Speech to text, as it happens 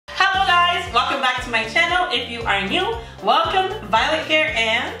if you are new. Welcome, Violet here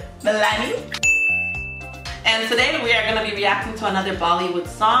and Milani. And today we are going to be reacting to another Bollywood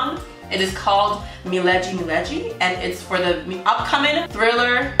song. It is called Milegi Milegi and it's for the upcoming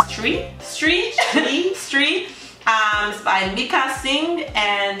thriller STREE. It's by Mika Singh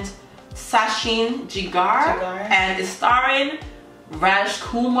and Sachin-Jigar and is starring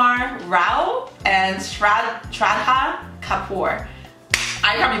Rajkummar Rao and Shraddha Kapoor.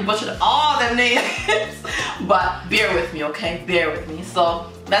 I probably butchered all them names, but bear with me, okay? Bear with me.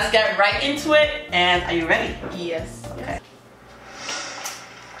 So let's get right into it. And are you ready? Yes. Okay.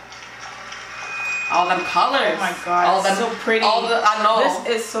 All them colors. Oh my god. All them so pretty. All the I know.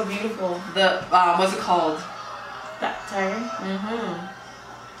 This is so beautiful. The what's it called? That tire.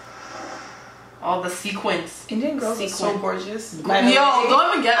 All the sequins. Indian girls are so gorgeous. Yo,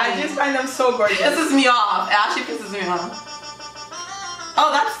 don't even get me. I just find them so gorgeous. This pisses me off. It actually pisses me off. Oh,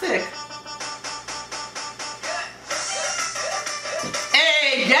 that's sick.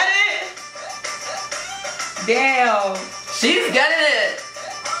 Hey, get it? Damn. She's getting it.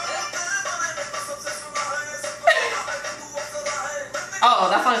 Oh,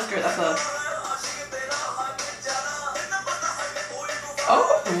 that's not a skirt. That's a. Oh,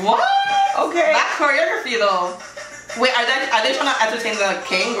 what? Okay. That choreography though. Wait, are they trying to entertain the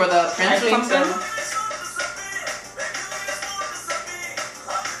king or the prince or something? So.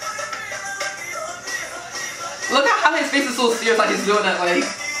 Look at how his face is so serious, like he's doing it like.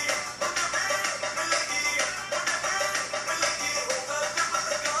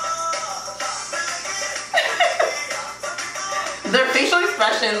 Their facial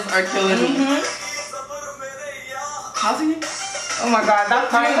expressions are killing me. How's he? Oh my god, that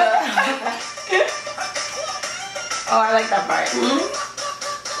part. Oh, I like that part.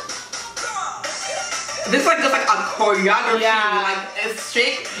 This like just like a choreography, yeah. like it's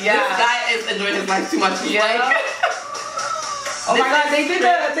straight. Yeah. This guy is enjoying his life too much. Yeah. Like, oh my god, they did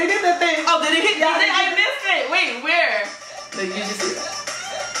the thing. Oh, did he hit? Yeah, I missed it. Wait, where? No, you just see that.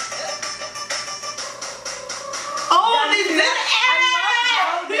 Oh, yeah, they did it.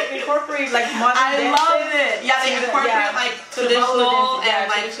 They incorporate like modern I love it. Yeah, they incorporate like traditional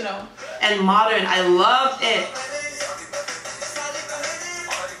and like traditional and modern. I love it.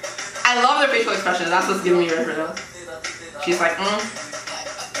 I love their facial expressions. That's what's giving me right now. She's like,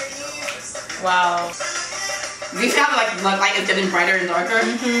 Wow. Do you see how like the light is getting brighter and darker?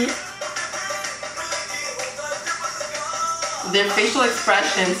 Their facial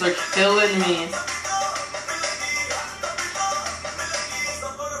expressions are killing me.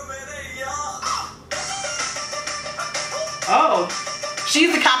 Oh,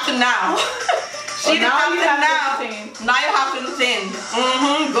 she's the captain now. She's the captain now. Now you have to entertain.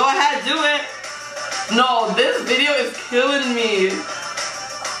 Go ahead, do it. No, this video is killing me.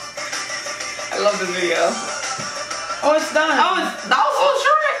 I love this video. Oh, it's done. Oh, that was so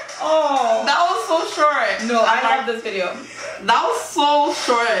short. Oh, that was so short. No, I love this video. That was so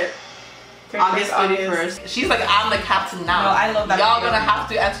short. August 31st. She's like, I'm the captain now. No, I love that. Y'all gonna have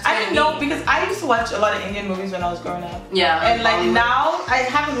to entertain I didn't know because I used to watch a lot of Indian movies when I was growing up. Yeah. And like now, I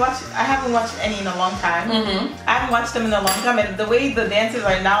haven't watched any in a long time. I haven't watched them in a long time, and the way the dances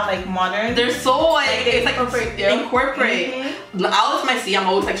are now like modern. They're so like they it's like incorporate. Alice might see. I'm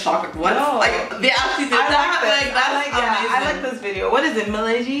always like shocked. Like, what? No. Like they actually did that. Like that's amazing. I like this video. What is it?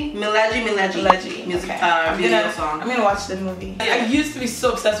 Milegi Music video song. I'm gonna watch this movie. I used to be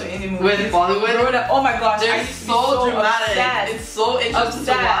so obsessed with Indian movies. With Bollywood. Oh my gosh, they're so dramatic. Obsessed. It's so interesting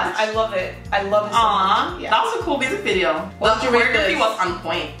to watch. I love it. I love it so much. Yeah. That was a cool music video. The choreography was on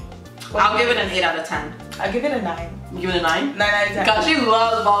point. I'll give it an 8 out of 10. I'll give it a 9. You give it a 9? 9 out of 10. God, she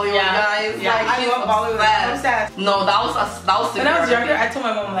loves Bollywood, guys. Yeah, like, I love Bollywood. I'm obsessed. No, that was when I was younger, I told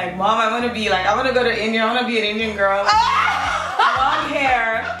my mom like, Mom, I want to go to India. I want to be an Indian girl. Long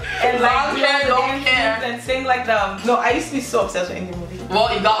hair and long hair, don't care, and sing like them. No, I used to be so obsessed with Indian movies. Well,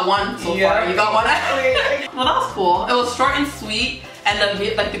 you got one so far. You got one. Well, that was cool. It was short and sweet, and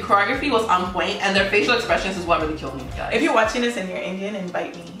the choreography was on point, and their facial expressions is what really killed me, guys. If you're watching this and you're Indian,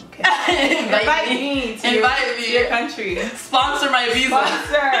 invite me. Okay? invite me to your country. Sponsor my visa.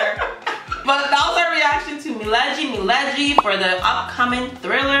 Sponsor. But that was our reaction to Milegi Milegi for the upcoming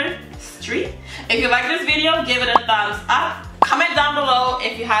thriller STREE. If you like this video, give it a thumbs up. Comment down below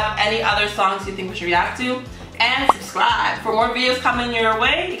if you have any other songs you think we should react to. And subscribe for more videos coming your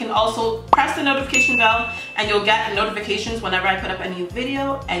way. You can also press the notification bell and you'll get notifications whenever I put up a new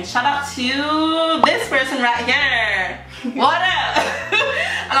video. And shout out to this person right here. What up?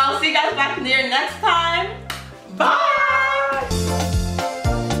 And I'll see you guys back here next time. Bye.